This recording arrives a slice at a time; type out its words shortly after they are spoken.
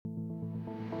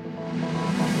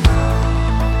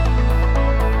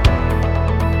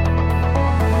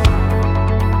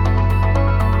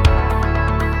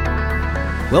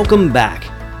Welcome back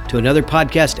to another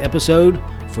podcast episode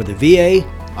for the VA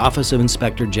Office of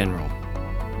Inspector General.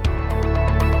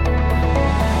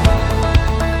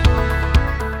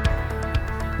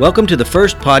 Welcome to the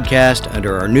first podcast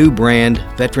under our new brand,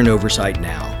 Veteran Oversight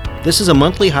Now. This is a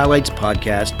monthly highlights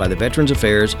podcast by the Veterans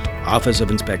Affairs Office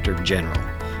of Inspector General.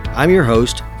 I'm your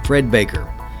host, Fred Baker.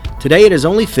 Today it is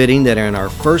only fitting that in our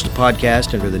first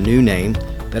podcast under the new name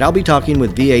that I'll be talking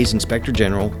with VA's Inspector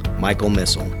General, Michael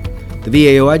Missel. The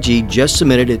VA OIG just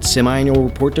submitted its semiannual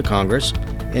report to Congress,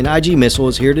 and IG Missel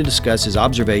is here to discuss his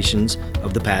observations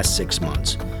of the past 6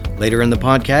 months. Later in the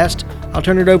podcast, I'll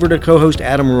turn it over to co-host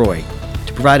Adam Roy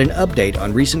to provide an update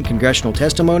on recent congressional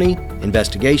testimony,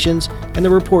 investigations, and the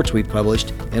reports we've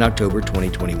published in October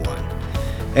 2021.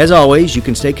 As always, you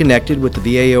can stay connected with the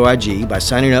VA OIG by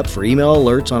signing up for email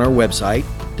alerts on our website,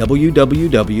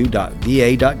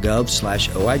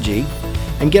 www.va.gov/OIG,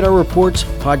 and get our reports,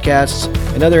 podcasts,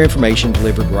 and other information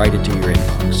delivered right into your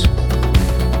inbox.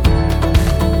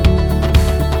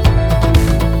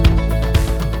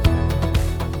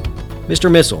 Mr.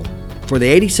 Missel, for the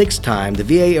 86th time, the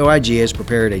VA OIG has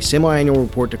prepared a semiannual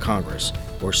report to Congress,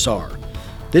 or SAR.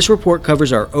 This report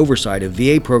covers our oversight of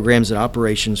VA programs and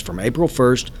operations from April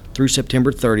 1st through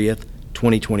September 30th,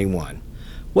 2021.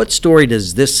 What story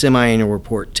does this semiannual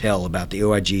report tell about the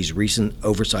OIG's recent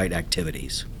oversight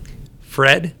activities?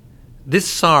 Fred, this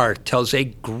SAR tells a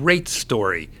great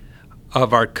story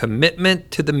of our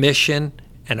commitment to the mission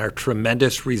and our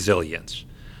tremendous resilience.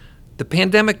 The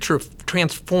pandemic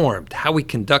transformed how we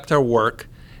conduct our work,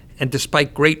 and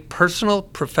despite great personal,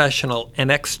 professional,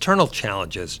 and external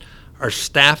challenges, our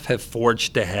staff have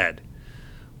forged ahead.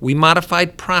 We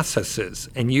modified processes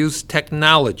and used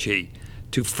technology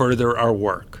to further our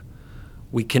work.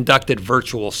 We conducted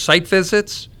virtual site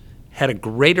visits, had a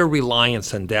greater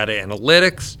reliance on data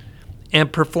analytics,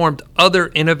 and performed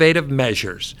other innovative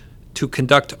measures to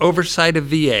conduct oversight of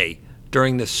VA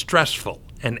during this stressful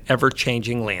and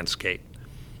ever-changing landscape.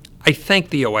 I thank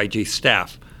the OIG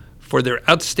staff for their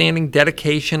outstanding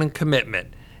dedication and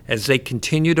commitment as they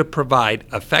continue to provide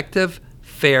effective,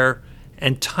 fair,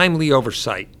 and timely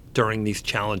oversight during these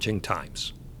challenging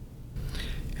times.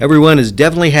 Everyone has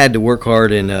definitely had to work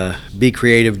hard and be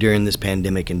creative during this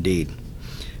pandemic indeed.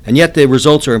 And yet the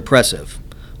results are impressive.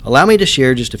 Allow me to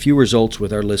share just a few results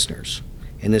with our listeners.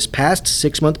 In this past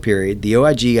 6-month period, the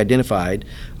OIG identified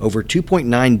over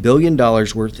 $2.9 billion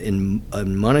worth in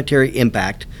monetary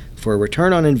impact for a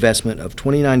return on investment of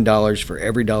 $29 for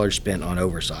every dollar spent on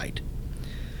oversight.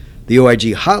 The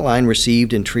OIG hotline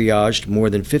received and triaged more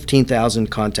than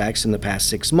 15,000 contacts in the past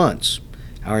 6 months.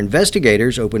 Our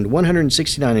investigators opened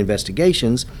 169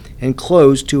 investigations and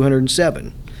closed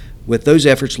 207. With those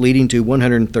efforts leading to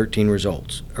 113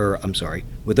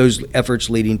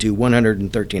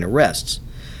 arrests.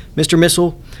 Mr.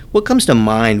 Missel, what comes to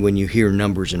mind when you hear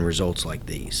numbers and results like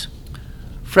these?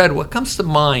 Fred, what comes to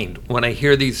mind when I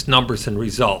hear these numbers and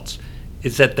results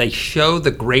is that they show the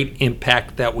great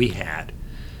impact that we had.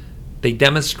 They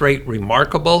demonstrate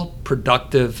remarkable,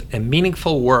 productive, and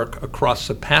meaningful work across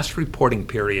the past reporting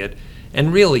period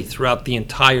and really throughout the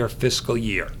entire fiscal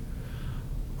year.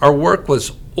 Our work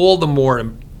was all the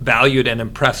more valued and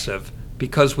impressive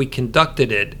because we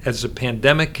conducted it as the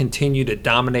pandemic continued to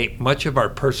dominate much of our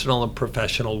personal and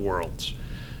professional worlds.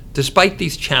 Despite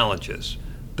these challenges,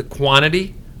 the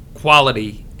quantity,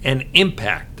 quality, and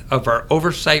impact of our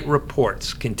oversight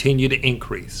reports continue to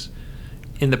increase.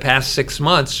 In the past 6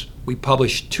 months, we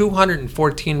published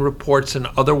 214 reports and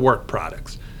other work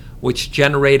products, which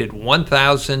generated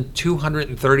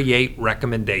 1,238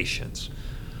 recommendations.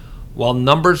 While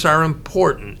numbers are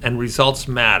important and results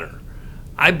matter,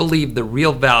 I believe the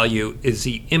real value is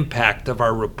the impact of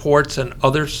our reports and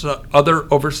other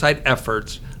oversight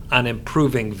efforts on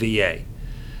improving VA.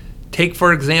 Take,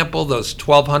 for example, those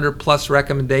 1,200 plus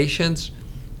recommendations.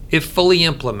 If fully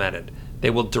implemented, they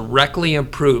will directly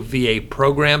improve VA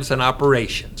programs and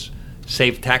operations,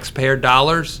 save taxpayer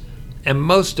dollars, and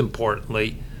most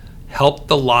importantly, help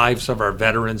the lives of our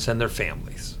veterans and their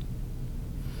families.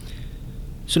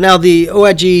 So now the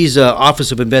OIG's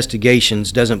Office of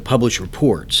Investigations doesn't publish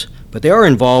reports, but they are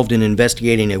involved in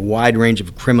investigating a wide range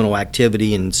of criminal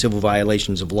activity and civil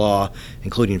violations of law,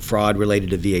 including fraud related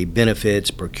to VA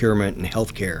benefits, procurement, and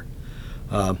health care.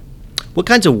 What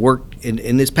kinds of work,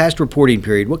 in this past reporting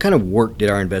period, what kind of work did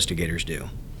our investigators do?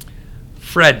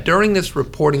 Fred, during this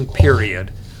reporting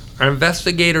period, our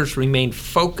investigators remained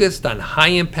focused on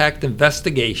high-impact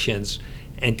investigations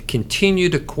and continue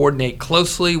to coordinate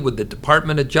closely with the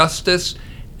Department of Justice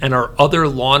and our other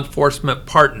law enforcement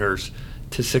partners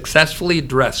to successfully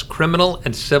address criminal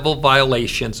and civil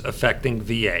violations affecting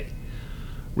VA.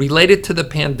 Related to the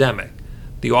pandemic,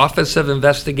 the Office of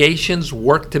Investigations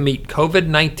worked to meet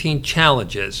COVID-19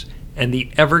 challenges and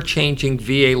the ever-changing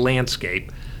VA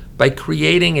landscape by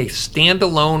creating a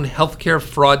standalone healthcare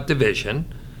fraud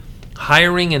division,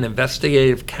 hiring an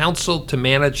investigative counsel to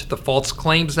manage the False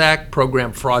Claims Act,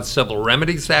 Program Fraud Civil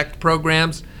Remedies Act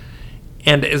programs,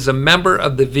 and as a member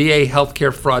of the VA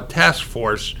Healthcare Fraud Task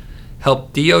Force,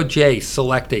 helped DOJ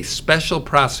select a special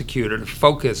prosecutor to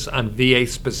focus on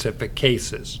VA-specific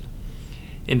cases.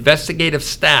 Investigative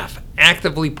staff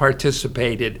actively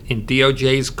participated in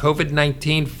DOJ's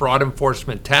COVID-19 Fraud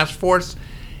Enforcement Task Force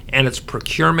and its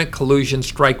Procurement Collusion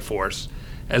Strike Force,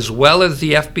 as well as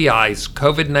the FBI's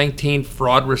COVID-19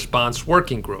 Fraud Response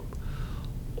Working Group.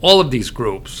 All of these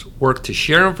groups work to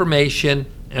share information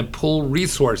and pool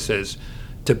resources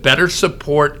to better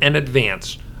support and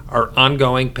advance our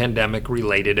ongoing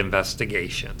pandemic-related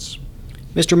investigations.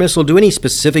 Mr. Missel, do any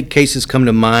specific cases come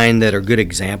to mind that are good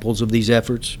examples of these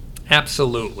efforts?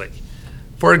 Absolutely.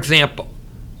 For example,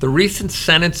 the recent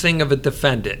sentencing of a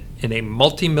defendant in a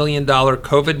multi-million-dollar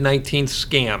COVID-19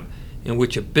 scam in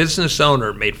which a business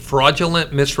owner made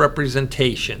fraudulent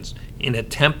misrepresentations in an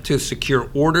attempt to secure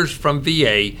orders from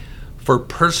VA for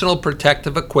personal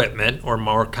protective equipment, or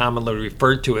more commonly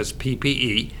referred to as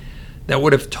PPE, that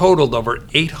would have totaled over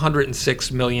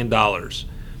 $806 million.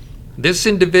 This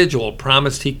individual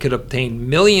promised he could obtain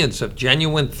millions of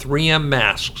genuine 3M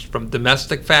masks from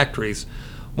domestic factories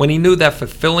when he knew that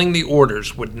fulfilling the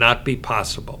orders would not be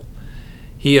possible.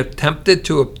 He attempted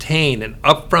to obtain an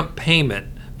upfront payment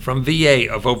from VA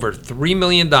of over $3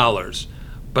 million,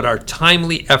 but our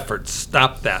timely efforts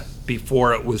stopped that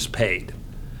before it was paid.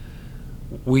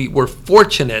 We were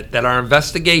fortunate that our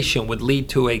investigation would lead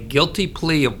to a guilty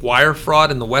plea of wire fraud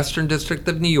in the Western District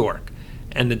of New York,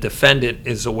 and the defendant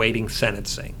is awaiting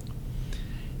sentencing.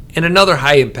 In another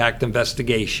high-impact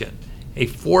investigation, a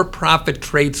for-profit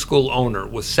trade school owner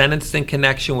was sentenced in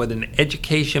connection with an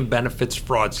education benefits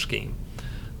fraud scheme.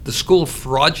 The school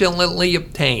fraudulently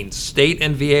obtained state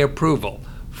and VA approval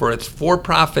for its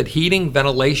for-profit heating,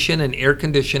 ventilation, and air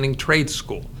conditioning trade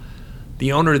school.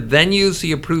 The owner then used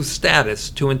the approved status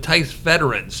to entice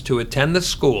veterans to attend the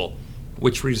school,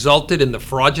 which resulted in the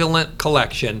fraudulent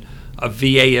collection of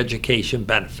VA education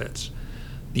benefits.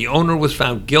 The owner was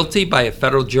found guilty by a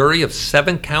federal jury of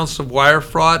 7 counts of wire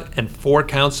fraud and 4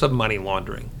 counts of money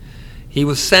laundering. He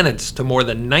was sentenced to more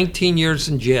than 19 years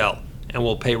in jail and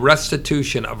will pay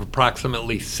restitution of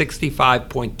approximately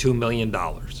 $65.2 million.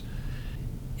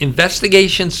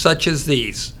 Investigations such as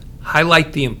these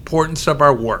highlight the importance of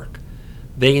our work.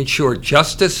 They ensure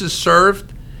justice is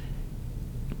served,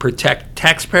 protect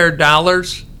taxpayer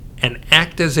dollars, and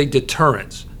act as a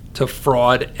deterrent to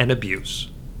fraud and abuse.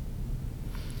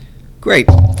 Great.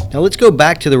 Now let's go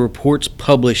back to the reports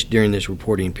published during this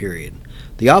reporting period.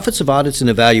 The Office of Audits and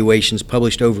Evaluations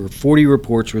published over 40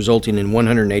 reports resulting in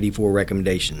 184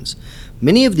 recommendations.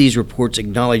 Many of these reports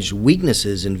acknowledged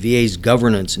weaknesses in VA's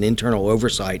governance and internal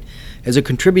oversight as a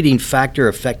contributing factor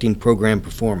affecting program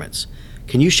performance.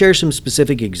 Can you share some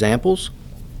specific examples?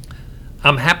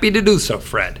 I'm happy to do so,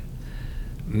 Fred.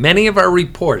 Many of our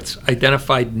reports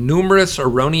identified numerous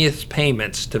erroneous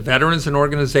payments to veterans and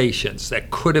organizations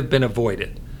that could have been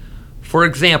avoided. For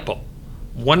example,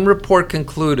 one report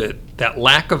concluded that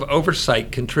lack of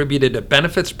oversight contributed to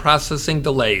benefits processing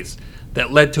delays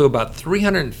that led to about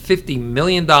 $350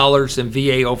 million in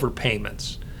VA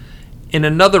overpayments. In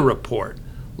another report,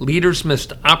 leaders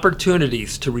missed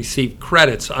opportunities to receive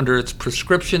credits under its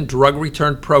prescription drug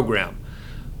return program,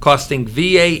 costing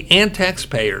VA and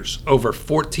taxpayers over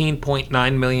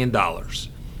 $14.9 million.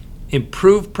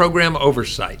 Improved program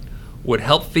oversight would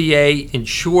help VA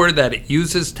ensure that it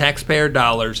uses taxpayer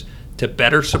dollars to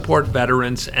better support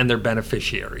veterans and their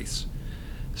beneficiaries.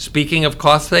 Speaking of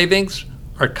cost savings,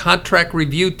 our contract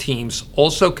review teams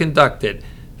also conducted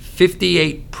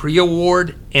 58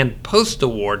 pre-award and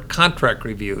post-award contract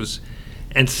reviews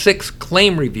and 6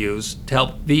 claim reviews to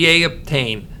help VA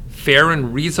obtain fair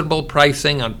and reasonable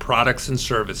pricing on products and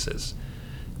services.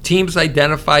 Teams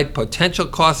identified potential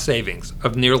cost savings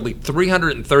of nearly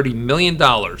 $330 million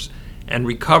and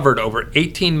recovered over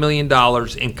 $18 million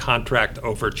in contract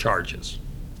overcharges.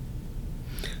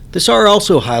 The SAR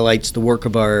also highlights the work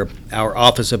of our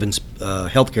Office of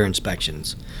Healthcare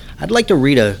Inspections. I'd like to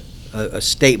read a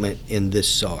statement in this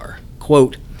SAR.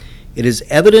 Quote, "It is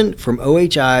evident from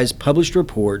OHI's published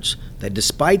reports that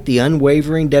despite the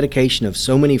unwavering dedication of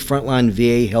so many frontline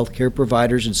VA healthcare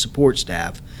providers and support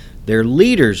staff, their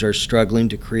leaders are struggling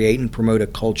to create and promote a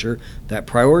culture that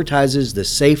prioritizes the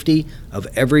safety of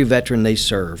every veteran they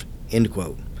serve." End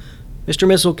quote. Mr.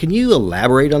 Missel, can you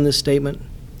elaborate on this statement?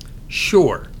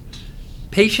 Sure.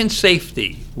 Patient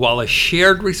safety, while a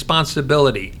shared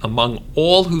responsibility among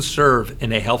all who serve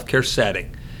in a healthcare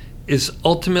setting, is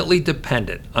ultimately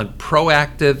dependent on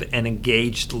proactive and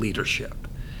engaged leadership.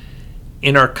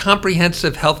 In our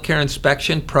Comprehensive Healthcare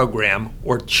Inspection Program,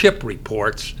 or CHIP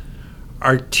reports,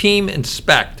 our team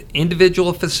inspect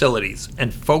individual facilities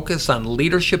and focus on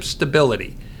leadership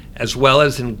stability as well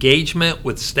as engagement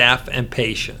with staff and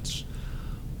patients.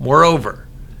 Moreover,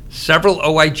 several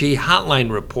OIG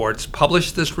hotline reports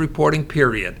published this reporting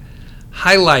period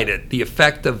highlighted the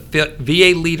effect of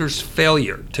VA leaders'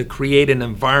 failure to create an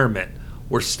environment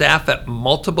where staff at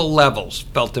multiple levels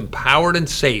felt empowered and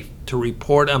safe to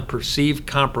report on perceived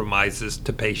compromises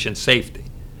to patient safety.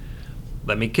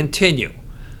 Let me continue.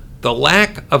 The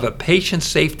lack of a patient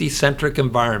safety-centric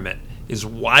environment is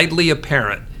widely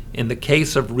apparent in the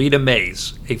case of Rita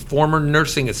Mays, a former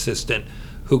nursing assistant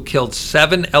who killed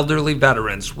 7 elderly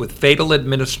veterans with fatal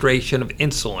administration of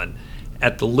insulin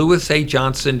at the Lewis A.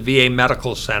 Johnson VA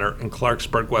Medical Center in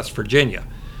Clarksburg, West Virginia.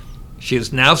 She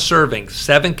is now serving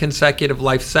 7 consecutive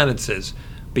life sentences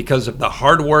because of the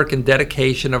hard work and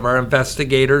dedication of our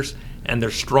investigators and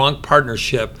their strong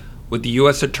partnership with the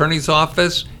U.S. Attorney's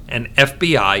Office and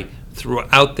FBI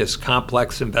throughout this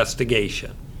complex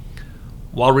investigation.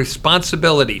 While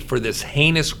responsibility for this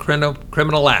heinous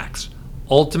criminal acts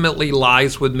ultimately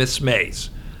lies with Ms. Mays,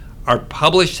 our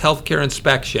published healthcare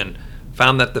inspection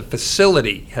found that the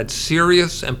facility had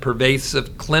serious and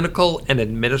pervasive clinical and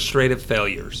administrative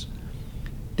failures.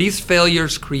 These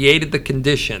failures created the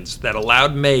conditions that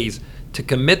allowed Mays to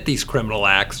commit these criminal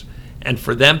acts and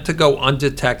for them to go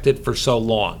undetected for so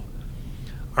long.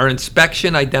 Our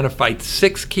inspection identified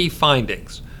 6 key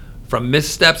findings, from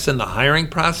missteps in the hiring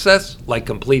process, like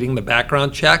completing the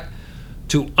background check,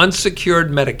 to unsecured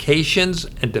medications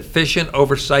and deficient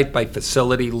oversight by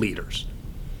facility leaders.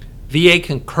 VA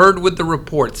concurred with the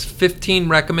report's 15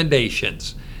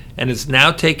 recommendations and is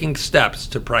now taking steps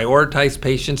to prioritize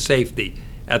patient safety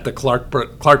at the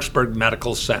Clarksburg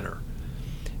Medical Center.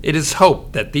 It is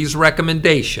hoped that these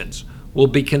recommendations will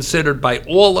be considered by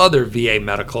all other VA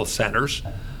medical centers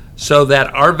so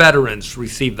that our veterans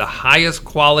receive the highest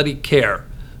quality care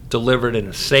delivered in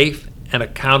a safe and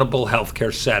accountable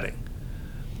healthcare setting.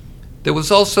 There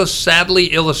was also sadly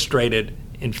illustrated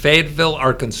in Fayetteville,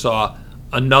 Arkansas,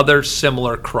 another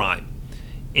similar crime.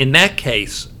 In that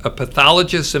case, a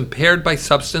pathologist impaired by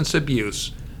substance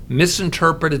abuse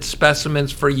misinterpreted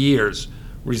specimens for years,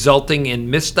 resulting in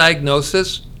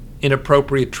misdiagnosis,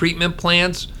 inappropriate treatment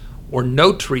plans, or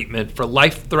no treatment for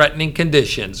life-threatening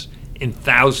conditions in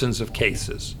thousands of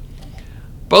cases.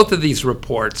 Both of these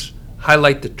reports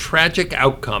highlight the tragic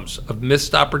outcomes of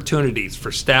missed opportunities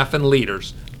for staff and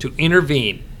leaders to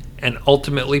intervene and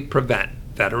ultimately prevent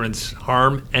veterans'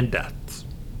 harm and deaths.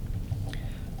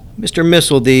 Mr.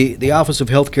 Missel, the Office of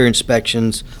Healthcare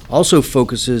Inspections also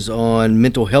focuses on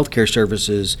mental health care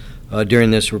services during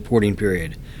this reporting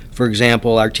period. For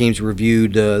example, our teams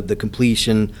reviewed the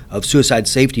completion of suicide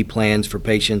safety plans for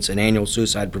patients and annual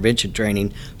suicide prevention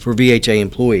training for VHA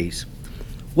employees.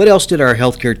 What else did our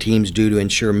healthcare teams do to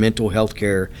ensure mental health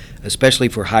care, especially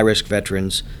for high-risk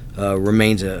veterans,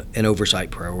 remains an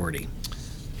oversight priority?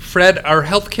 Fred, our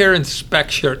healthcare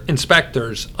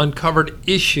inspectors uncovered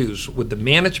issues with the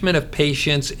management of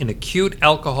patients in acute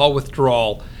alcohol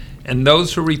withdrawal and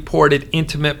those who reported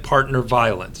intimate partner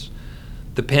violence.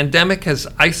 The pandemic has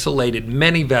isolated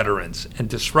many veterans and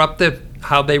disrupted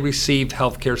how they receive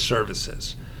healthcare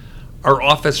services. Our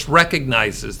office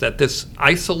recognizes that this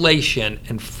isolation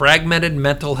and fragmented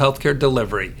mental health care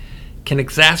delivery can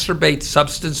exacerbate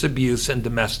substance abuse and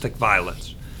domestic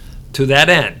violence. To that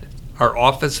end, our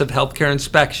Office of Healthcare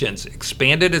Inspections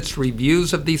expanded its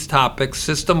reviews of these topics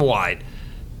system-wide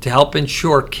to help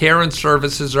ensure care and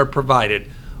services are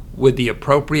provided with the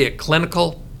appropriate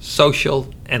clinical,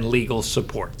 social, and legal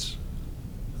supports.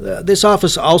 This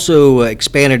office also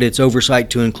expanded its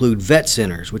oversight to include vet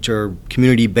centers, which are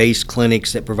community-based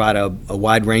clinics that provide a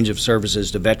wide range of services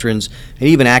to veterans and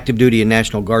even active duty and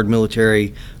National Guard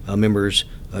military members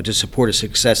to support a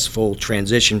successful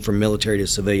transition from military to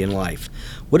civilian life.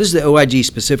 What is the OIG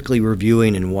specifically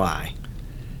reviewing and why?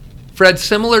 Fred,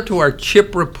 similar to our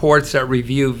CHIP reports that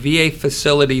review VA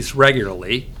facilities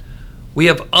regularly, we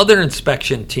have other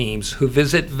inspection teams who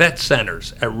visit vet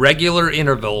centers at regular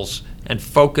intervals and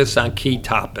focus on key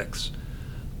topics.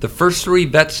 The first 3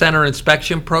 Vet Center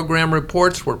Inspection Program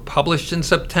reports were published in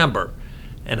September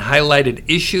and highlighted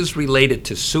issues related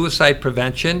to suicide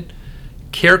prevention,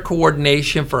 care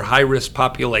coordination for high-risk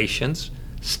populations,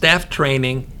 staff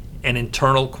training, and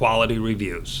internal quality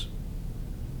reviews.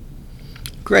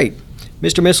 Great.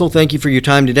 Mr. Missel, thank you for your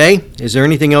time today. Is there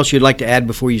anything else you'd like to add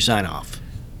before you sign off?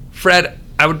 Fred,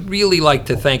 I would really like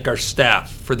to thank our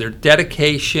staff for their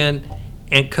dedication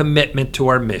and commitment to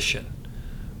our mission.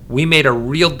 We made a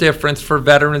real difference for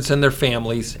veterans and their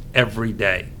families every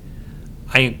day.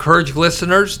 I encourage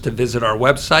listeners to visit our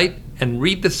website and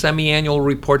read the semi-annual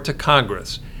report to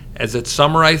Congress, as it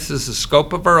summarizes the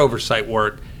scope of our oversight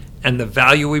work and the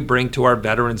value we bring to our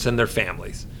veterans and their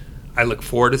families. I look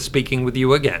forward to speaking with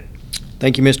you again.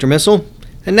 Thank you, Mr. Missel.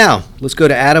 And now, let's go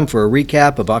to Adam for a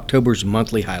recap of October's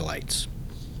monthly highlights.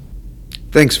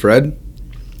 Thanks, Fred.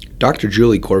 Dr.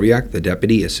 Julie Korviak, the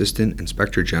Deputy Assistant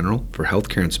Inspector General for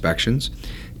Healthcare Inspections,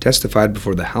 testified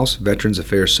before the House Veterans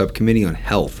Affairs Subcommittee on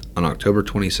Health on October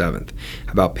 27th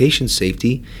about patient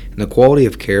safety and the quality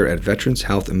of care at Veterans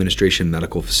Health Administration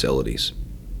medical facilities.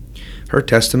 Her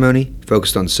testimony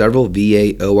focused on several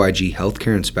VA OIG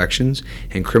healthcare inspections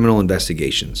and criminal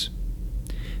investigations.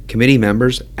 Committee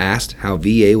members asked how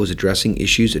VA was addressing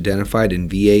issues identified in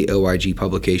VA OIG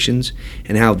publications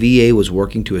and how VA was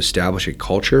working to establish a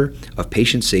culture of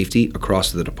patient safety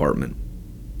across the department.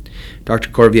 Dr.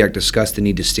 Korviak discussed the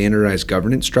need to standardize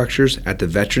governance structures at the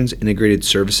Veterans Integrated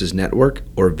Services Network,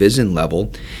 or VISN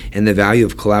level, and the value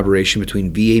of collaboration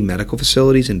between VA medical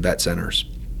facilities and vet centers.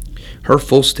 Her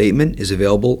full statement is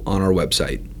available on our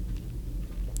website.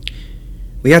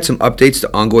 We had some updates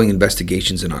to ongoing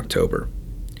investigations in October.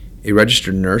 A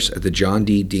registered nurse at the John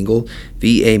D. Dingle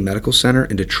VA Medical Center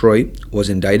in Detroit was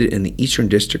indicted in the Eastern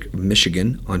District of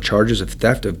Michigan on charges of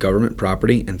theft of government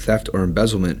property and theft or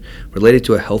embezzlement related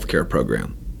to a healthcare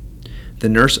program. The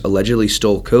nurse allegedly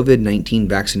stole COVID-19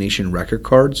 vaccination record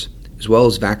cards, as well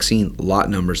as vaccine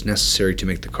lot numbers necessary to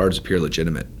make the cards appear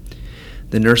legitimate.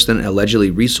 The nurse then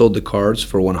allegedly resold the cards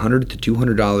for $100 to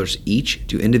 $200 each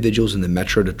to individuals in the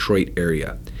Metro Detroit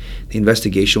area. The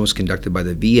investigation was conducted by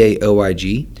the VA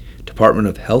OIG, Department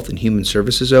of Health and Human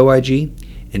Services OIG,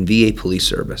 and VA Police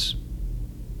Service.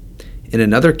 In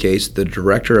another case, the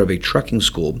director of a trucking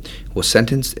school was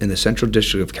sentenced in the Central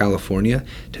District of California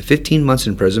to 15 months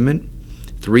imprisonment,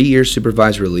 3 years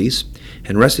supervised release,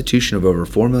 and restitution of over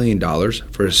 $4 million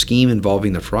for a scheme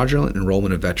involving the fraudulent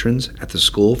enrollment of veterans at the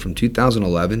school from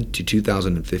 2011 to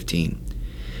 2015.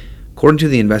 According to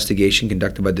the investigation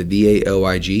conducted by the VA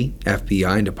OIG,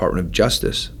 FBI, and Department of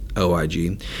Justice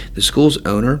OIG, the school's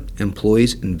owner,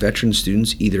 employees, and veteran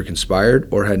students either conspired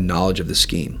or had knowledge of the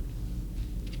scheme.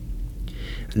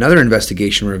 Another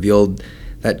investigation revealed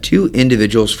that 2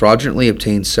 individuals fraudulently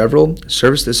obtained several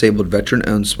service-disabled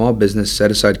veteran-owned small business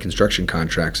set-aside construction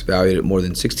contracts valued at more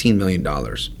than $16 million.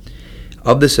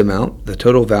 Of this amount, the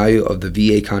total value of the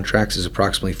VA contracts is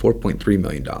approximately $4.3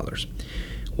 million.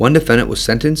 One defendant was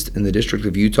sentenced in the District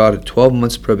of Utah to 12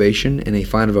 months probation and a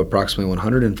fine of approximately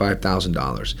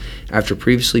 $105,000 after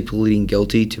previously pleading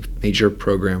guilty to major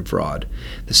program fraud.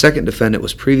 The second defendant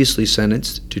was previously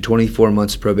sentenced to 24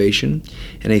 months probation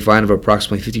and a fine of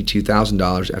approximately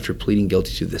 $52,000 after pleading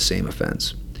guilty to the same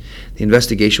offense. The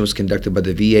investigation was conducted by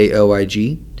the VA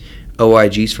OIG,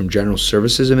 OIGs from General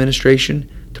Services Administration,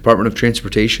 Department of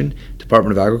Transportation,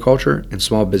 Department of Agriculture, and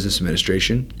Small Business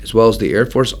Administration, as well as the Air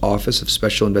Force Office of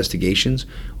Special Investigations,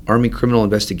 Army Criminal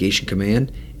Investigation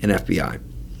Command, and FBI.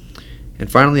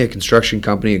 And finally, a construction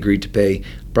company agreed to pay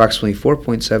approximately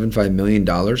 $4.75 million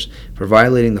for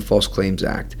violating the False Claims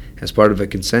Act as part of a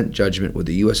consent judgment with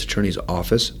the U.S. Attorney's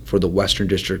Office for the Western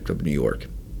District of New York.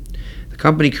 The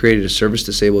company created a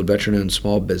service-disabled veteran-owned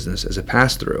small business as a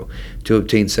pass-through to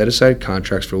obtain set-aside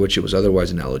contracts for which it was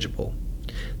otherwise ineligible.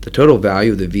 The total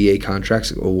value of the VA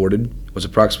contracts awarded was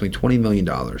approximately $20 million.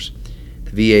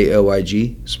 The VA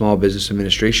OIG, Small Business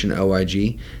Administration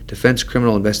OIG, Defense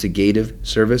Criminal Investigative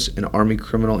Service, and Army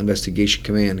Criminal Investigation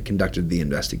Command conducted the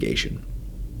investigation.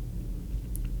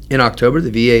 In October,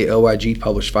 the VA OIG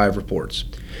published 5 reports.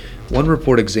 One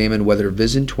report examined whether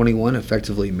VISN 21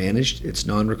 effectively managed its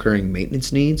non-recurring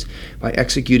maintenance needs by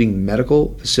executing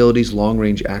medical facilities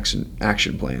long-range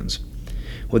action plans.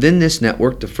 Within this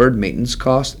network, deferred maintenance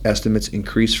cost estimates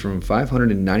increased from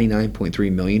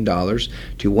 $599.3 million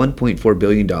to $1.4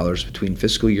 billion between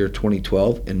fiscal year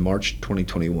 2012 and March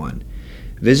 2021.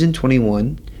 VISN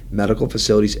 21 medical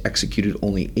facilities executed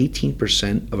only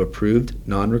 18% of approved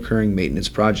non-recurring maintenance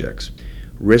projects,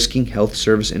 risking health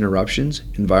service interruptions,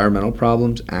 environmental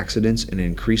problems, accidents, and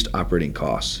increased operating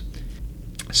costs.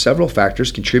 Several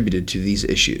factors contributed to these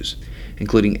issues,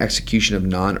 including execution of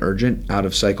non-urgent,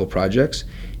 out-of-cycle projects,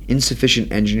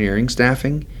 insufficient engineering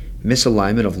staffing,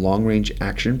 misalignment of long-range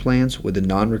action plans with the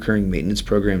non-recurring maintenance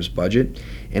program's budget,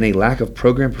 and a lack of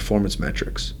program performance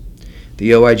metrics.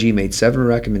 The OIG made 7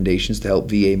 recommendations to help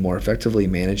VA more effectively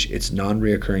manage its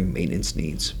non-recurring maintenance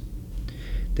needs.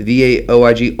 The VA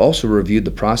OIG also reviewed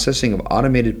the processing of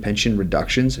automated pension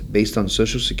reductions based on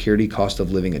Social Security cost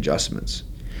of living adjustments.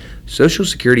 Social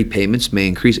Security payments may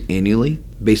increase annually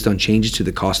based on changes to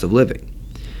the cost of living.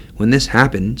 When this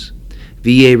happens,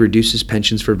 VA reduces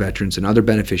pensions for veterans and other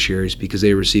beneficiaries because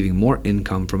they are receiving more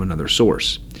income from another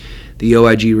source. The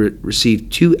OIG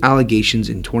received 2 allegations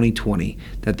in 2020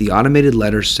 that the automated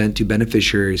letters sent to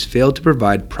beneficiaries failed to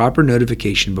provide proper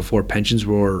notification before pensions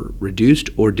were reduced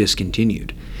or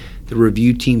discontinued. The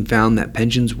review team found that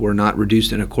pensions were not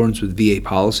reduced in accordance with VA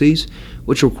policies,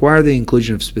 which require the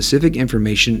inclusion of specific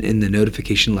information in the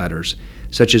notification letters,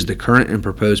 such as the current and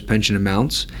proposed pension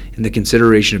amounts and the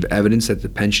consideration of evidence that the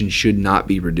pension should not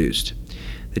be reduced.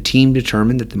 The team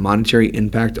determined that the monetary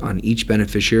impact on each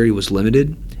beneficiary was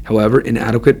limited. However,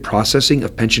 inadequate processing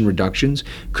of pension reductions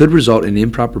could result in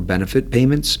improper benefit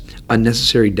payments,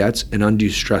 unnecessary debts, and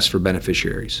undue stress for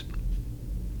beneficiaries.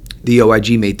 The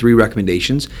OIG made 3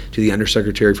 recommendations to the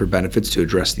Undersecretary for Benefits to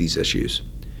address these issues.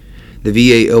 The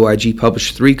VA OIG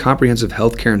published 3 comprehensive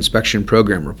healthcare inspection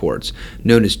program reports,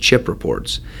 known as CHIP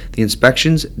reports. The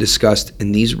inspections discussed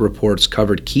in these reports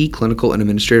covered key clinical and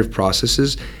administrative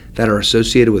processes that are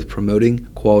associated with promoting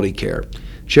quality care.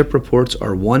 CHIP reports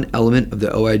are one element of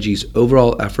the OIG's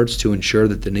overall efforts to ensure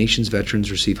that the nation's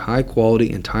veterans receive high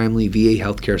quality and timely VA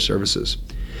healthcare services.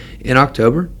 In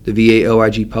October, the VA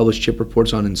OIG published CHIP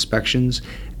reports on inspections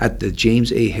at the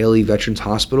James A. Haley Veterans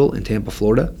Hospital in Tampa,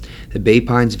 Florida, the Bay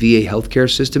Pines VA Healthcare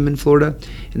System in Florida,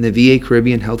 and the VA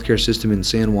Caribbean Healthcare System in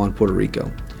San Juan, Puerto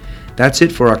Rico. That's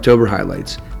it for October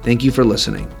highlights. Thank you for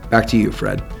listening. Back to you,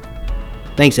 Fred.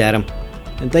 Thanks, Adam.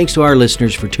 And thanks to our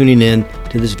listeners for tuning in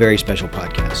to this very special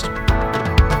podcast.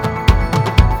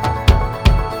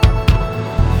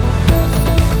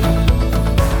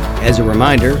 As a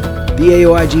reminder, VA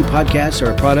OIG podcasts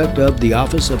are a product of the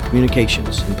Office of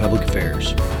Communications and Public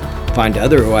Affairs. Find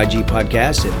other OIG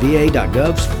podcasts at va.gov/OIG.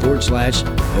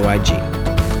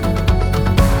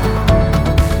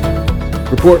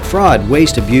 Report fraud,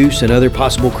 waste, abuse, and other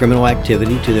possible criminal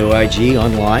activity to the OIG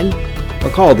online or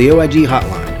call the OIG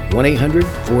hotline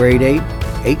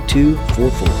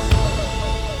 1-800-488-8244.